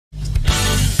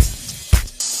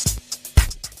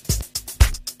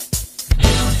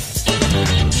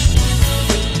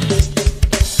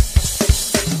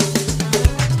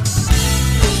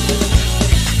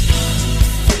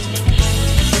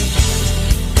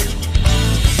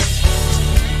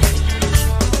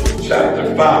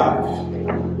5,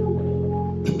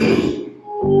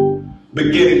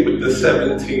 beginning with the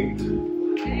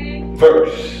 17th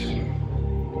verse.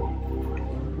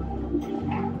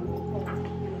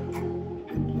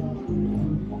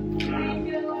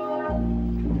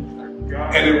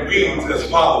 And it reads as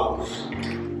follows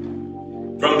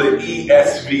from the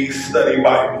ESV Study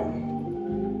Bible.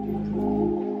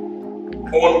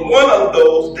 On one of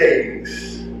those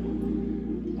days,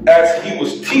 as he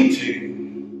was teaching,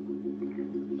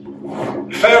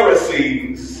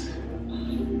 Pharisees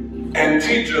and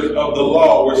teachers of the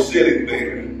law were sitting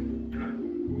there,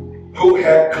 who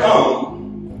had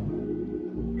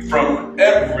come from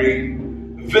every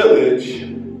village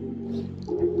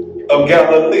of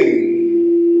Galilee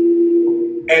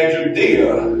and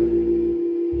Judea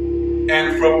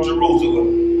and from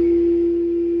Jerusalem.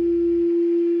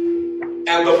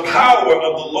 And the power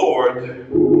of the Lord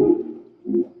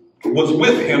was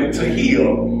with him to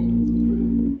heal.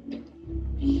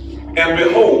 And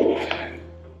behold,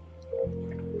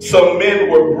 some men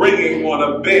were bringing on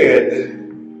a bed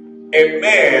a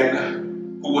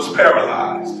man who was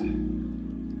paralyzed.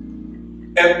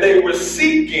 And they were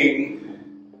seeking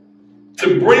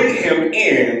to bring him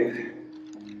in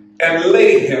and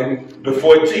lay him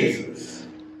before Jesus.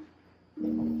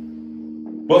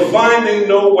 But finding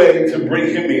no way to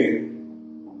bring him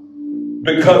in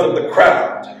because of the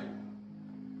crowd,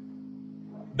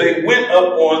 they went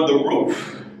up on the roof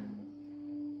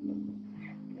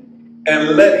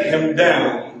and let him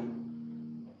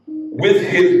down with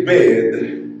his bed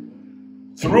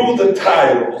through the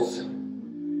tiles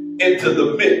into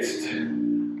the midst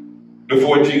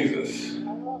before Jesus.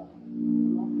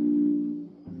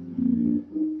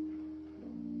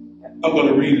 I'm going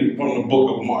to read it from the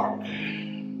book of Mark.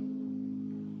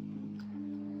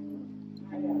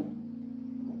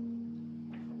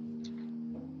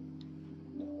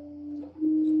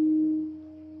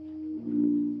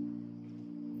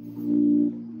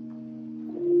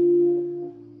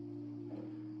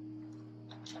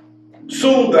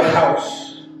 Soon the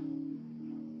house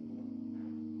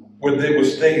where they were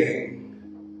staying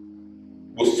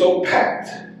was so packed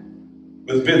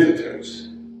with visitors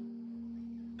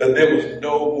that there was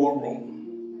no more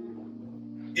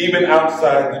room, even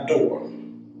outside the door.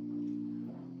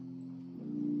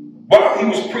 While he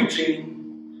was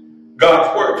preaching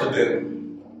God's word to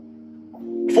them,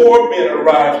 4 men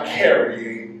arrived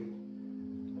carrying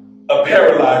a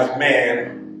paralyzed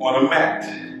man on a mat.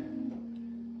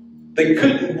 They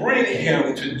couldn't bring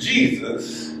him to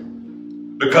Jesus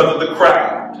because of the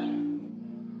crowd,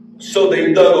 so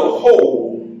they dug a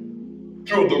hole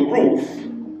through the roof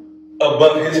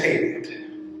above his head.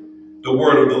 The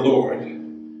word of the Lord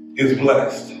is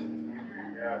blessed.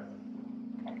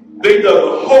 They dug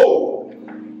a hole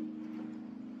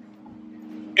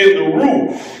in the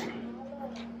roof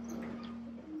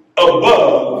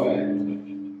above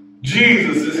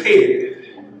Jesus' head.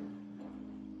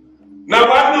 Now,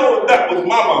 I know if that was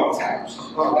my mama's house,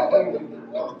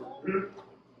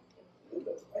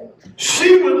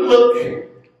 she would look,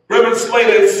 Reverend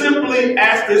Slater, and simply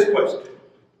ask this question: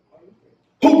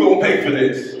 who gonna pay for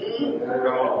this?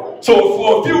 So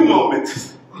for a few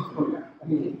moments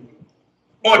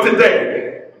on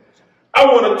today, I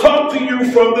want to talk to you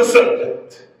from the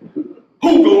subject: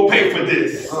 who gonna pay for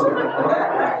this?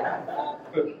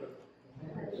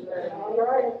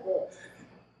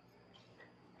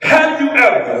 Have you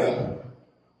ever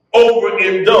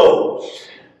overindulged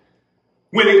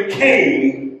when it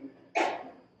came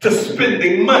to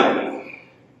spending money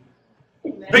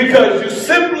because you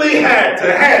simply had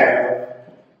to have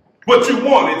what you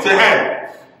wanted to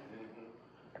have?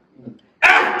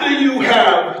 After you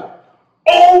have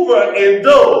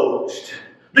overindulged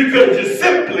because you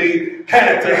simply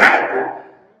had to have it,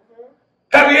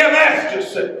 have you ever asked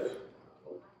yourself,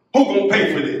 who gonna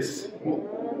pay for this?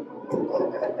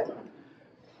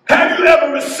 Have you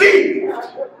ever received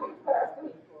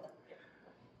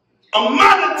a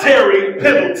monetary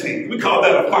penalty, we call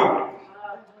that a fine,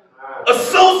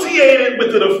 associated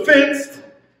with an offense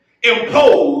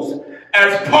imposed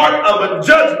as part of a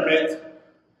judgment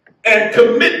and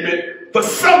commitment for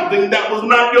something that was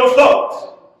not your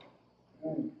fault,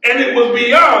 and it was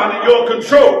beyond your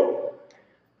control?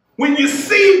 When you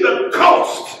see the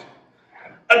cost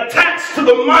attached to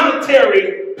the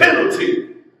monetary penalty,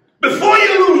 before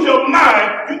you lose your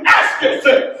mind, you ask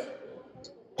yourself,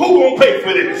 who gonna pay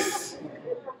for this?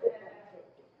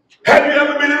 Have you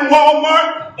ever been in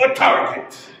Walmart or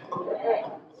Target?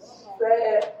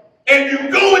 And you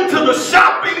go into the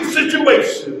shopping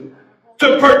situation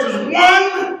to purchase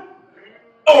one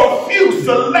or a few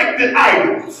selected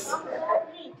items.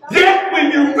 Yet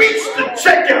when you reach the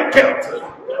checkout counter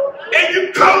and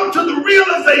you come to the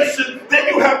realization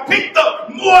that you have picked up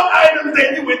more items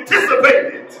than you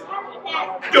anticipated,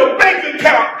 your bank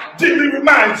account gently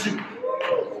reminds you,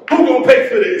 who's going to pay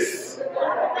for this?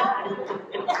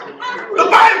 The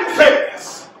Bible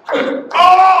says,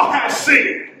 all have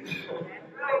sinned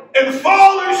and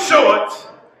fallen short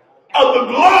of the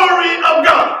glory of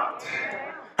God.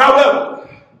 However,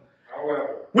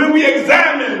 when we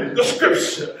examine the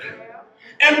scripture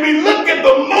and we look at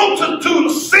the multitude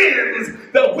of sins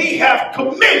that we have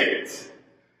committed,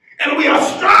 and we are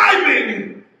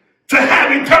striving to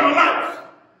have eternal life,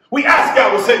 we ask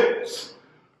ourselves,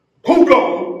 who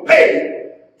gonna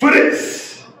pay for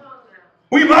this?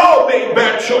 We've all made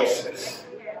bad choices.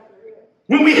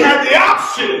 When we have the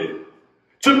option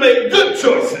to make good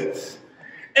choices,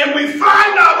 and we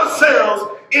find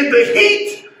ourselves in the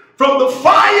heat from the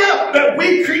fire that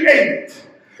we created,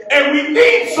 and we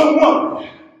need someone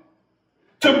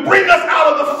to bring us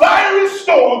out of the fiery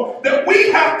storm that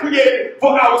we have created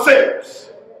for ourselves.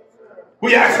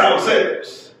 We ask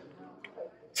ourselves,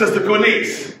 Sister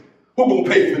Cornice, who gonna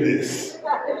pay for this?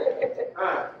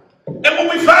 And when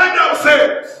we find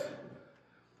ourselves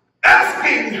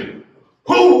asking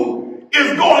who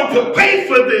is going to pay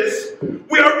for this,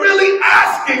 we are really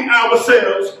asking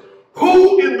ourselves,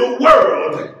 who in the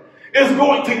world is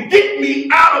going to get me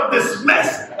out of this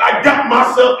mess I got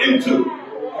myself into?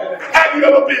 Have you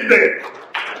ever been there?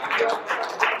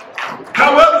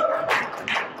 However,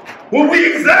 when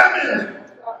we examine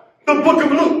the book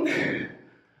of Luke,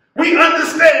 we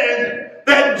understand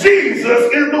that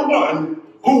Jesus is the one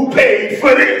who paid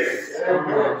for this.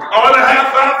 All the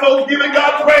half-five folks giving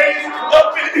God praise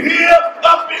up in here,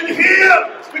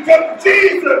 because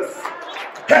Jesus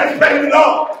has paid it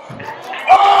all.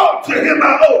 All to him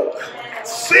I owe.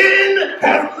 Sin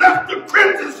has left the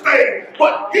crimson stain,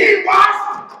 but he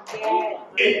washed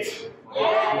it.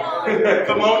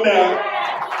 Come on now.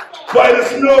 White as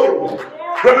snow.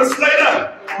 Brother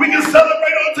Slater, we can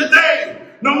celebrate on today,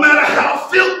 no matter how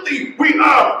filthy we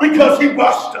are, because he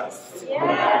washed us.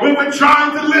 When we're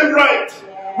trying to live right,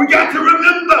 we got to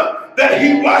remember that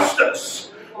he washed us.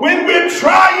 When we're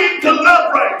trying to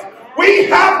love right, we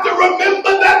have to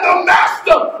remember that the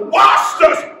Master washed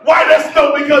us white as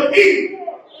snow, because he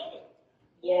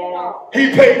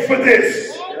paid for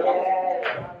this.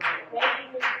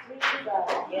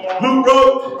 Luke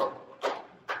wrote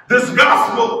this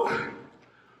gospel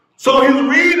so his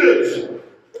readers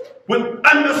would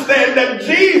understand that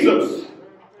Jesus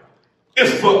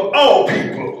is for all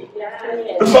people.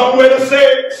 The songwriter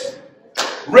says,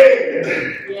 red,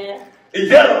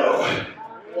 yellow,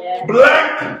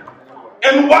 black,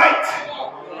 and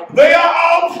white, they are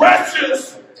all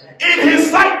precious in his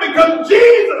sight, because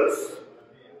Jesus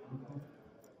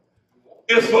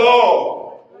is for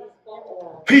all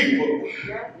people.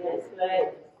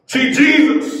 See,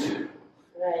 Jesus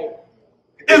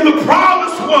is the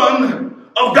promised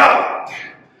one of God,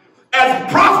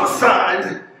 as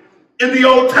prophesied in the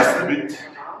Old Testament.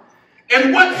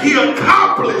 And what he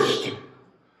accomplished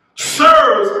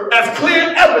serves as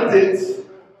clear evidence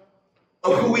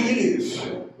of who he is.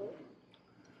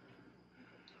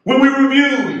 When we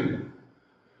review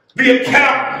the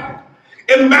account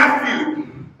in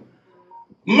Matthew,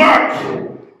 Mark,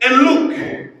 and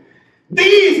Luke,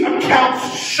 these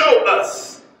accounts show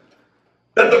us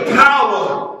that the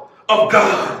power of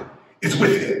God is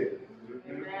with him.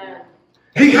 Amen.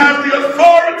 He has the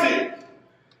authority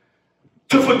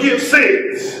to forgive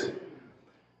sins.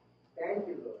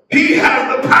 He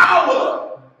has the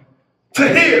power to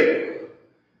heal.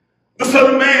 The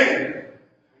Son of Man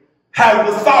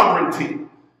has the sovereignty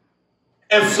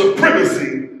and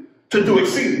supremacy to do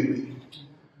exceedingly,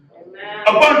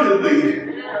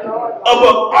 abundantly,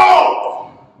 above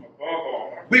all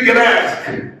we can ask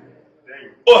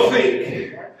or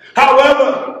think.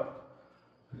 However,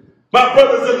 my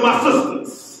brothers and my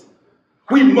sisters,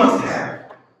 we must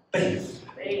have faith.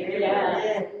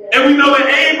 And we know that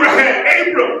Abram,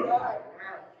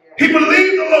 he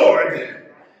believed the Lord,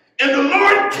 and the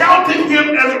Lord counted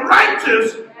him as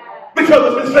righteous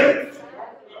because of his faith.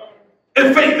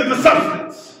 And faith is the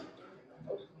substance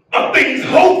of things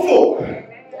hoped for,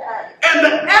 and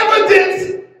the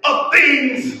evidence of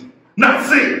things not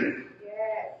seen.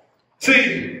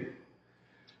 See,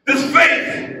 this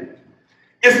faith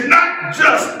is not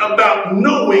just about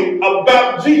knowing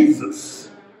about Jesus,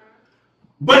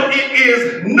 but it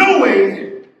is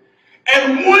knowing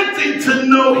and wanting to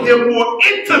know him more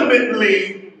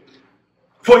intimately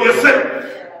for yourself,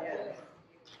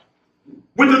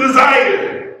 with the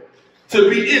desire to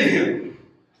be in him,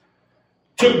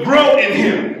 to grow in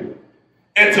him,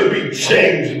 and to be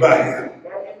changed by him?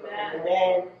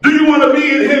 Do you want to be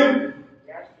in him?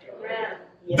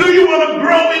 Do you want to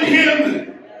grow in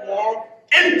him?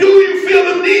 And do you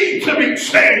feel the need to be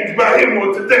changed by him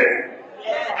on today?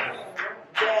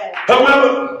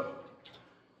 However,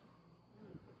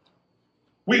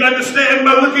 we understand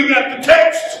by looking at the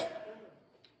text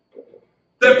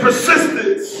that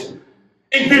persistence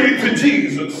in getting to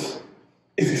Jesus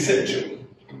is essential.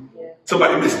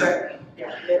 Somebody missed that?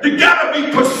 You gotta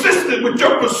be persistent with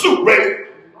your pursuit, right?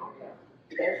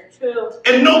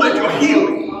 And know that your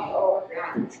healing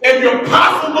and your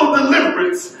possible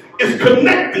deliverance is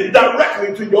connected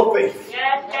directly to your faith.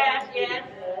 Yes.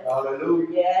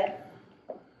 Hallelujah.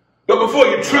 But before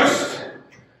you trust,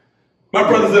 my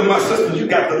brothers and my sisters, you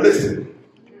got to listen.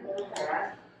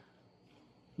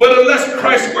 But unless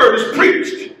Christ's word is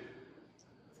preached,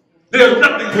 there's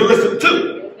nothing to listen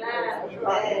to.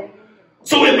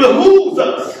 So it behooves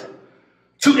us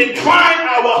to incline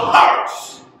our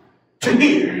hearts to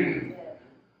hear.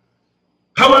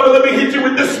 However, let me hit you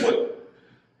with this one.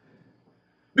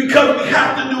 Because we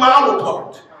have to do our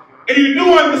part. And you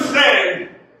do understand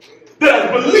that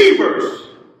as believers,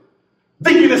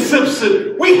 Deacon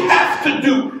Simpson, we have to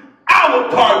do our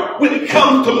part when it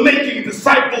comes to making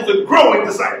disciples and growing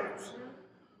disciples.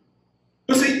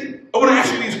 But see, I want to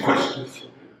ask you these questions.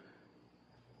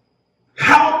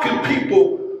 How can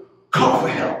people call for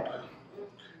help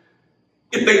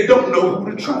if they don't know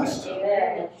who to trust?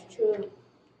 Yeah, that's true.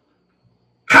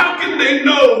 How can they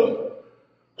know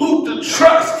who to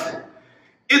trust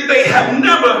if they have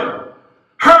never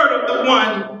heard of the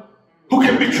one who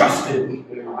can be trusted?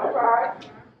 All right.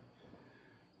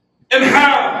 And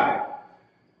how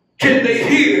can they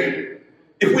hear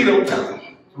if we don't tell them?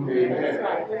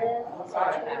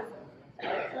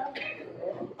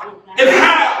 And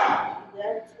how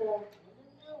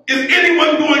is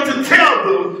anyone going to tell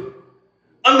them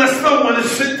unless someone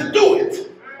is sent to do it?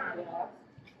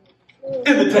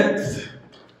 In the text,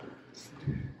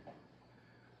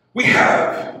 we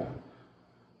have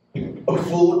a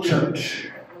full church.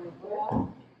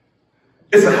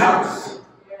 It's a house,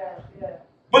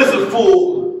 but it's a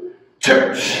full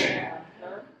church.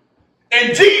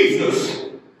 And Jesus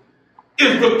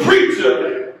is the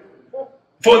preacher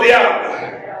for the hour.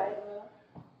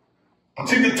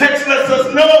 See, the text lets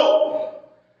us know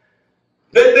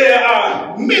that there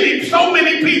are so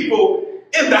many people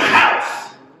in the house.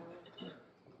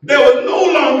 There was no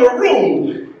longer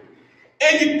room,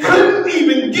 and you couldn't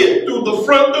even get through the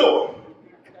front door.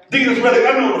 Deacons Reddick,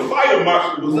 I know the fire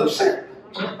marshal was upset.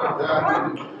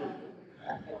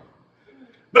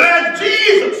 But as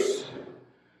Jesus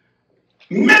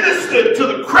ministered to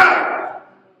the crowd,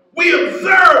 we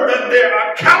observe that there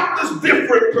are countless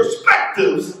different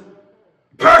perspectives,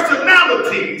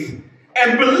 personalities,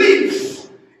 and beliefs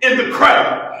in the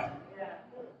crowd.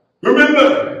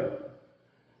 Remember,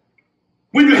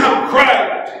 when you have a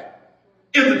crowd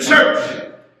in the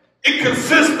church, it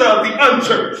consists of the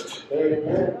unchurched,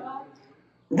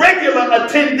 regular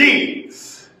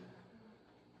attendees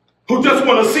who just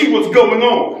want to see what's going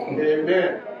on.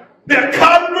 Amen. There are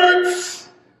converts,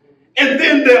 and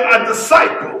then there are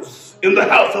disciples in the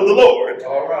house of the Lord.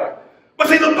 All right. But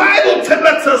see, the Bible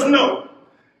lets us know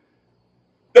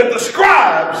that the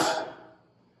scribes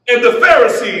and the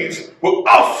Pharisees were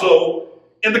also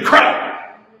in the crowd.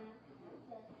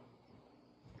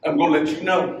 I'm going to let you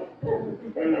know.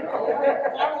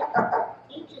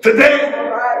 Today,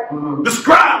 the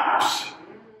scribes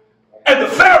and the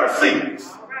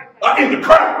Pharisees are in the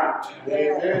crowd.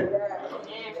 Amen.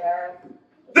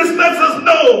 This lets us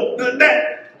know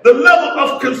that the level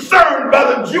of concern by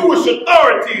the Jewish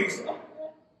authorities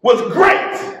was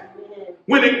great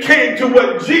when it came to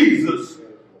what Jesus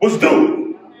was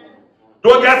doing.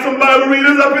 Do I got some Bible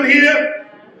readers up in here?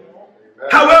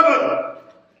 However,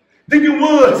 Deacon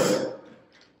Woods,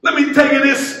 let me tell you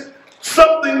this,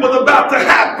 something was about to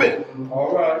happen.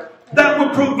 All right. That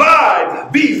would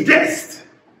provide these guests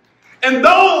and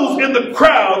those in the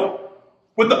crowd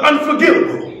with the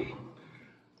unforgivable,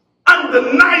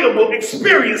 undeniable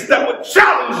experience that would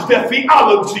challenge their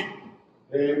theology.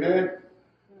 Amen.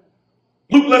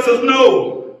 Luke lets us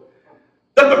know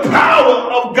that the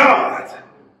power of God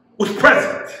was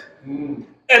present and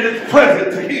it's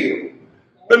present to heal.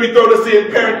 Let me throw this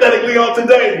in parenthetically on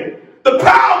today. The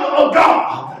power of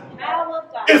God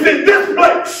is in this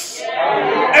place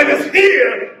and it's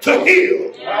here to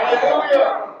heal.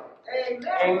 Hallelujah.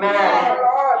 Amen.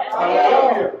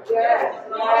 Hallelujah.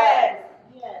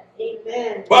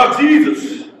 Amen. While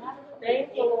Jesus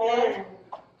Amen.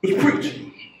 was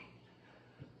preaching,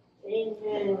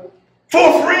 Amen.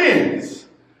 4 friends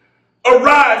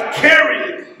arrived carrying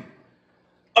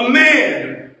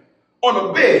on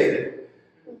a bed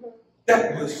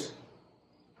that was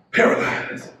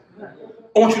paralyzed.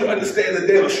 I want you to understand that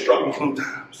there's a struggle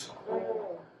sometimes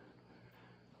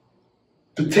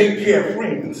to take care of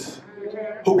friends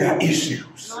who got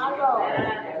issues.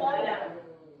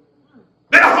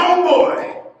 Their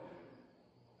homeboy,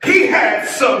 he had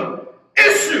some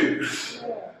issues.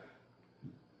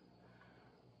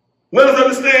 Let us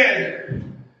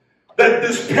understand that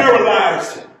this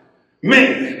paralyzed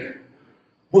man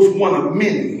was one of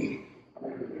many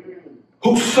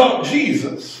who sought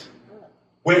Jesus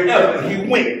wherever he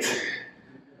went.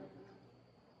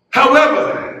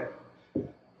 However,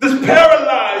 this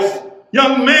paralyzed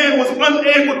young man was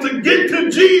unable to get to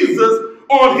Jesus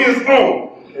on his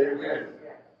own. Amen.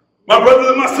 My brothers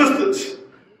and my sisters,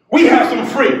 we have some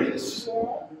friends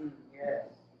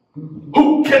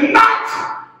who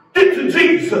cannot get to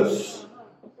Jesus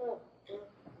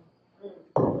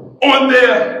on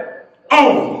their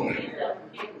own.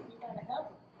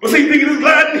 But see, thinking is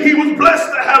glad that he was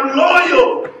blessed to have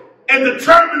loyal and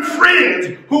determined friends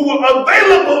who were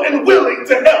available and willing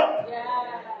to help.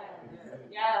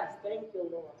 Yes, thank you,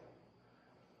 Lord.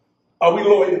 Are we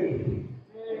loyal?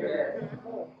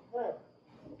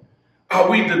 Are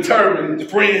we determined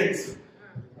friends,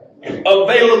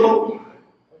 available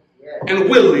and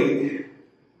willing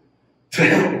to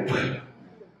help?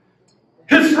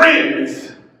 His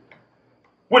friends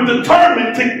were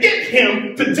determined to get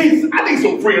him to Jesus. I need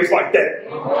some friends like that.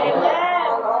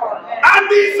 I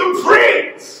need some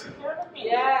friends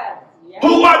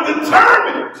who are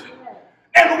determined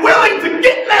and willing to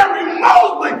get Larry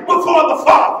Mosley before the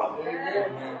Father.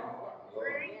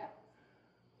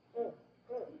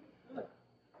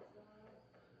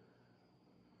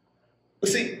 But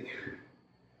see,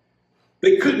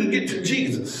 they couldn't get to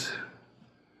Jesus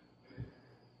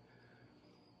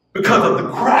because of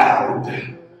the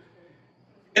crowd.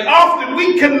 And often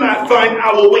we cannot find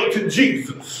our way to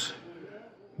Jesus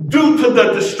due to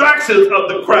the distractions of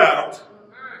the crowd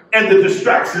and the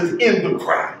distractions in the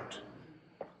crowd.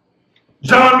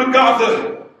 John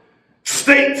MacArthur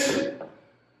states,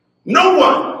 no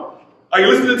one, are you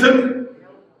listening to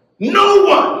me? No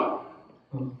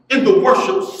one in the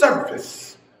worship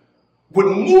service would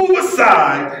move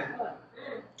aside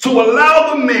to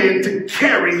allow the man to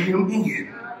carry him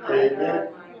in. Amen.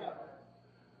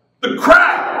 The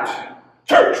crowd,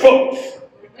 church folks,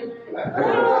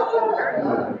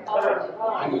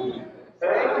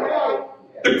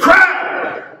 the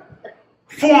crowd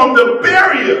formed a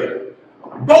barrier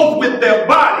both with their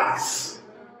bodies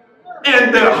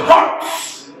and their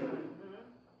hearts.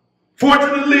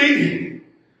 Fortunately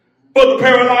for the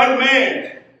paralyzed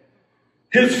man,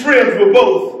 his friends were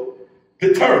both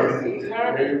determined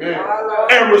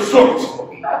and resourceful.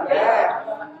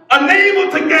 Unable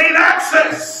to gain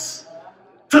access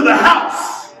to the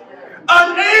house,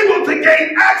 unable to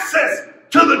gain access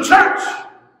to the church,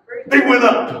 they went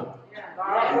up.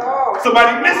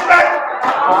 Somebody missed that?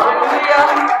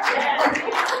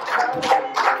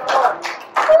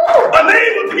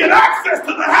 Unable to get access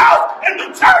to the house and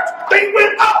the church, they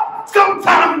went up.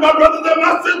 Sometimes, my brothers and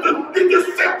my sisters, you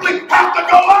just simply have to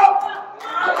go up.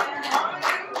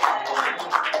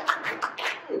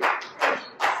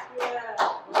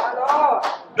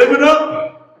 They went up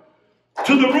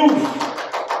to the roof.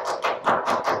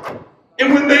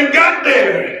 And when they got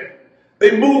there,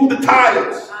 they moved the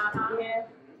tiles.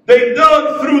 They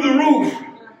dug through the roof.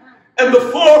 And the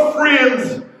four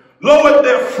friends lowered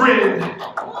their friend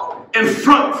in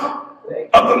front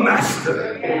of the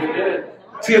master.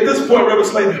 See, at this point, Reverend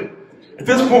Slater, at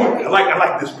this point, I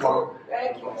like this part.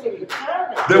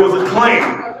 There was a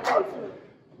claim,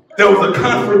 there was a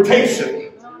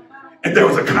confrontation, and there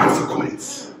was a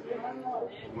consequence.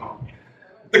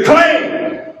 The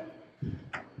claim,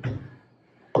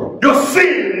 your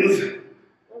sins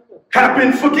have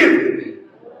been forgiven.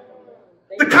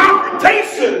 The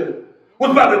confrontation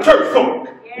was by the church folk.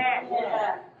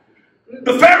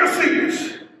 The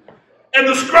Pharisees and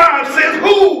the scribes says,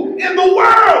 who in the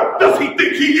world does he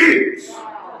think he is?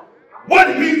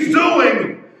 What he's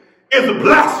doing is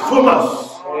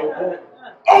blasphemous.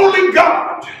 Only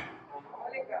God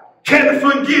can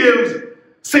forgive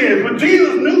sins. But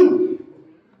Jesus knew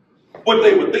what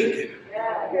they were thinking.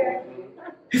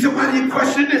 He said, why do you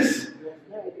question this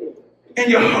in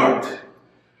your heart?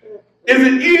 Is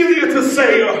it easier to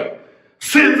say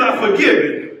sins are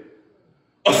forgiven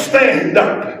or stand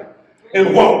up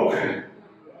and walk?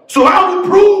 So I will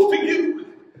prove to you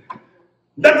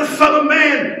that the Son of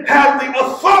Man has the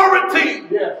authority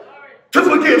to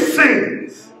forgive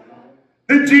sins.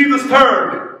 Then Jesus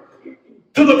turned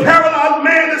to the paralyzed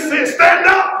man and said, stand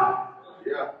up,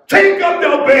 Take up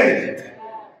your bed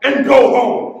and go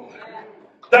home.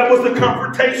 That was the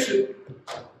confrontation.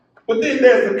 But then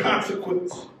there's the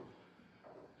consequence.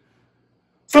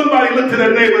 Somebody looked at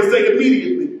their neighbor and said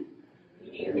immediately.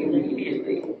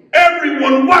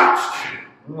 Everyone watched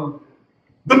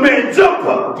the man jump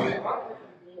up,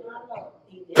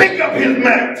 pick up his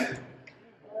mat,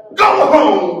 go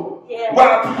home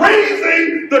while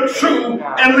praising the true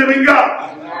and living God.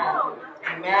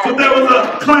 So there was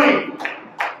a claim,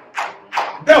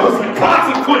 there was a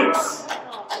consequence,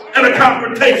 and a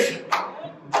confrontation.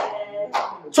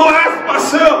 So I asked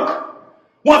myself,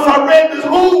 once I read this,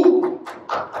 who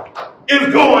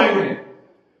is going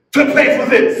to pay for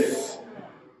this?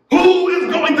 Who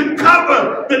is going to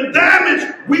cover the damage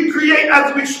we create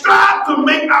as we strive to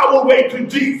make our way to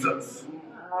Jesus?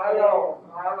 I know.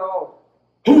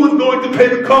 Who is going to pay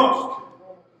the cost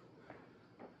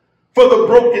for the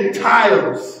broken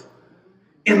tiles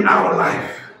in our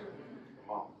life?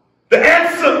 The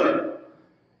answer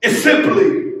is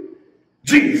simply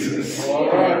Jesus.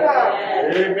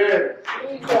 Amen.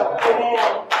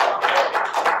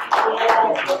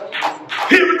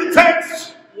 Here in the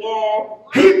text,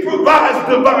 he provides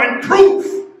divine proof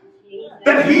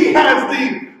that he has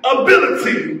the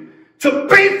ability to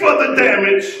pay for the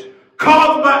damage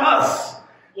caused by us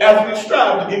as we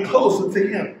strive to get closer to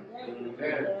him.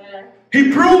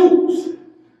 He proves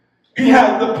he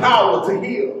has the power to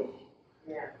heal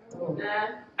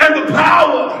and the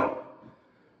power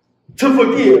to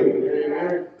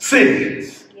forgive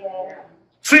sins.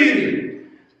 See,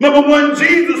 number one,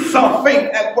 Jesus saw faith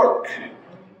at work.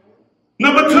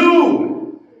 Number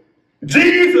two,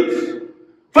 Jesus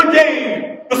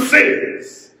forgave the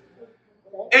sins.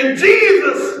 And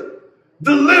Jesus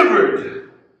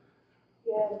delivered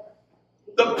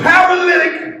the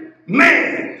paralytic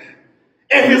man,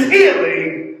 and his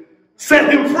healing set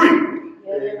him free.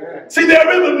 See, there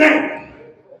is a name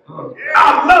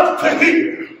I love to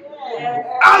hear.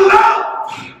 I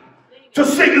love to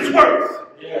sing his words.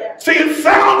 See, it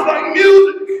sounds like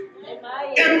music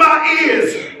in my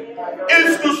ears.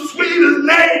 It's the sweetest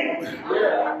name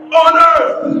on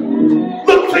earth.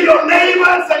 Look to your neighbor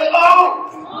and say,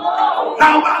 oh,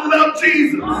 how I love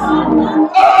Jesus.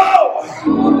 Oh,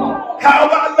 how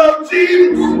I love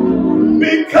Jesus.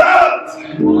 Because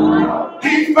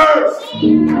he first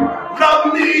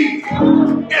loved me.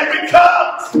 And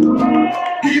because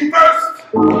he first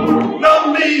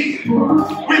loved me,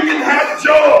 we can have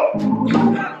joy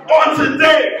on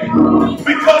today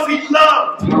because he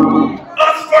loved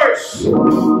us first.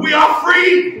 We are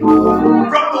free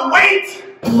from the weight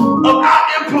of our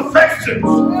imperfections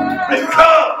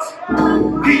because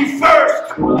he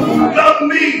first loved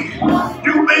me.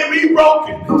 You may be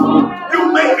broken,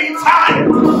 you may be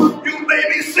tired, you may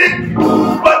be sick,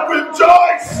 but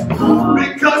rejoice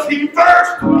because he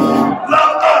first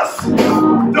loved us.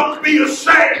 Don't be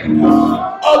ashamed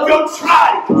of your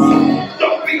trials.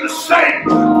 Don't be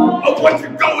ashamed of what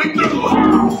you're going through.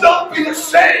 Don't be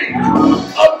ashamed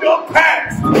of your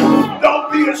past.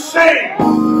 Don't be ashamed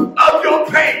of your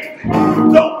pain.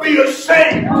 Don't be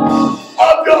ashamed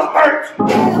of your hurt.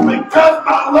 Because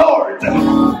my Lord,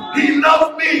 he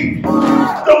loves me.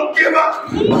 Don't give up.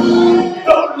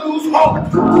 Don't lose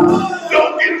hope.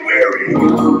 Don't get weary.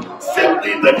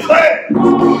 Simply declare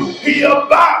he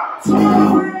abides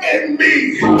in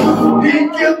me. He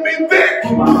gives me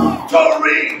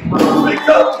victory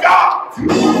because God,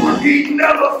 he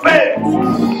never fails.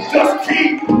 Just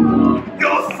keep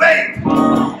your faith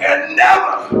and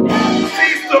never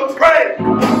cease to pray.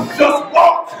 Just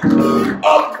walk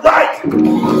upright.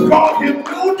 Call him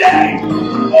new day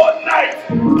or night.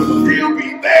 He'll be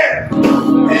there.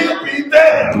 He'll be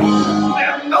there.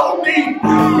 There's no need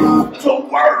to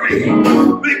worry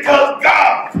because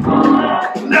God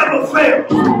never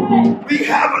fails. We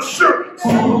have assurance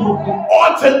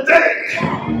on today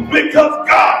because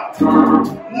God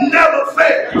never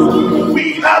fails.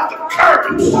 We have the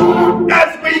courage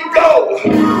as we go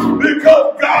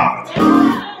because God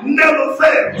never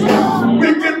fails.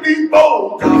 We can be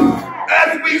bold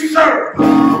as we serve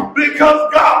because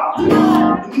God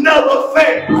never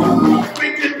fails. We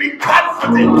can be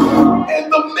confident in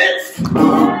the midst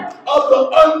of the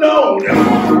unknown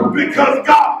because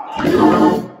God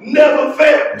never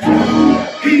fails.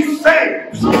 He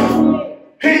saves.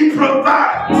 He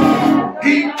provides.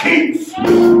 He keeps.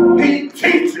 He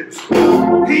teaches.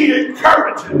 He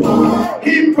encourages.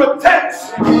 He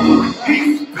protects. He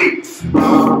speaks.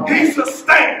 He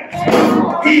sustains.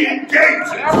 He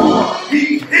engages.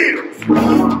 He heals.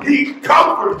 He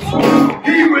comforts.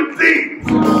 He redeems.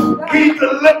 He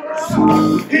delivers.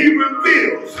 He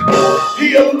reveals. He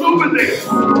illuminates.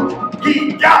 He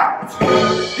guides.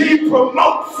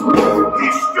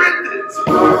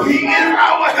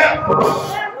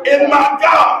 my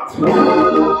God,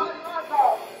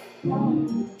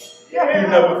 He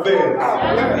never fails.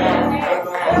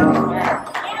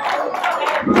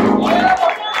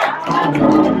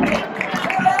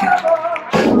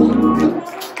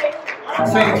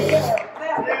 See,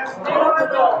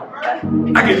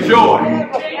 I get joy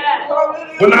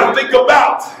when I think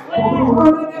about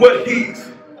what He's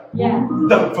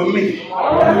done for me.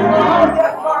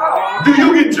 Do you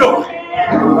get joy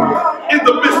in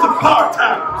the midst of hard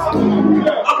times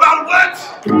about what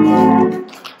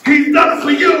He's done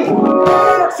for you?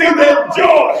 See, there's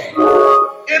joy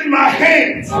in my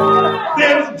hands.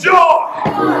 There's joy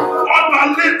on my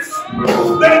lips.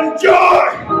 There's joy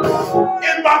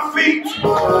in my feet.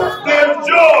 There's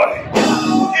joy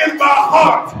in my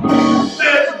heart.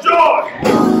 There's joy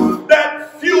that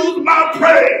fuels my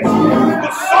praise.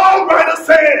 The songwriter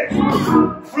says,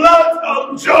 floods of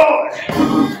joy,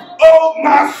 oh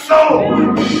my soul,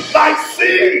 like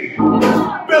sea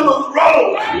billows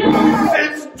roll.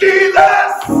 Since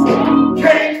Jesus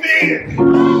came in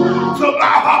to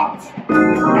my heart,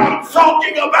 I'm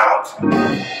talking about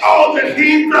all that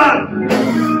He's done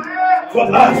for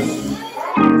us.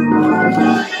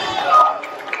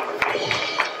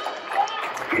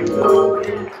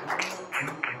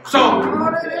 So,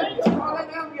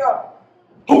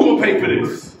 who gonna pay for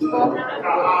this? Who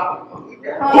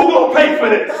gonna pay for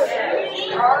this?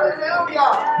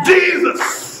 Jesus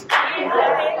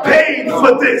paid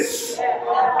for this,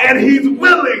 and He's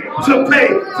willing to pay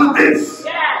for this.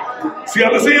 See,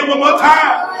 I'm gonna say it one more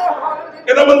time,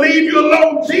 and I'm gonna leave you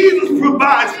alone. Jesus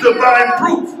provides divine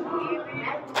proof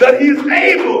that He's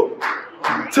able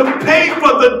to pay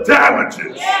for the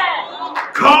damages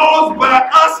caused by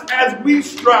us as we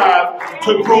strive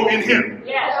to grow in Him.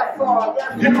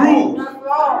 He proves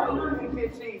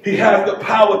He has the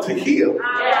power to heal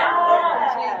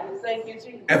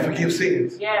and forgive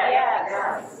sins.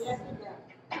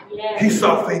 He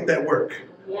saw faith at work.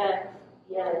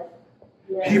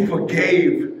 He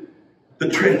forgave the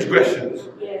transgressions.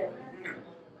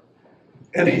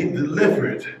 And He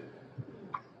delivered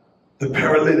the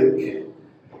paralytic,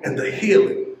 and the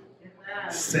healing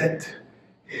set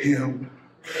him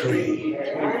free.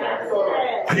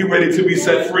 Are you ready to be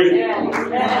set free?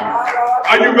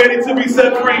 Are you ready to be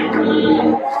set free?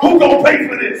 Who gonna pay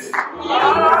for this?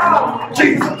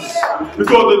 Jesus. Let's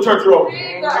go to the church room.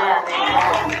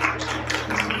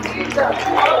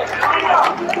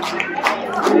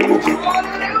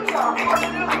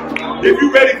 If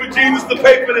you're ready for Jesus to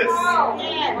pay for this,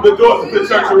 the doors of the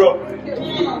church are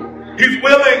open. He's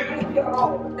willing.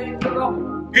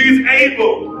 He's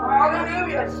able.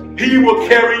 He will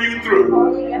carry you through.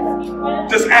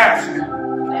 Just ask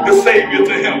the Savior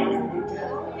to help you.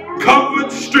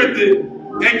 Comfort, strengthen,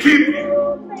 and keep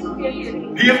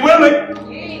you. He is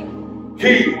willing.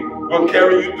 He will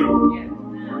carry you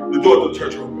through. The doors of the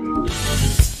church are open.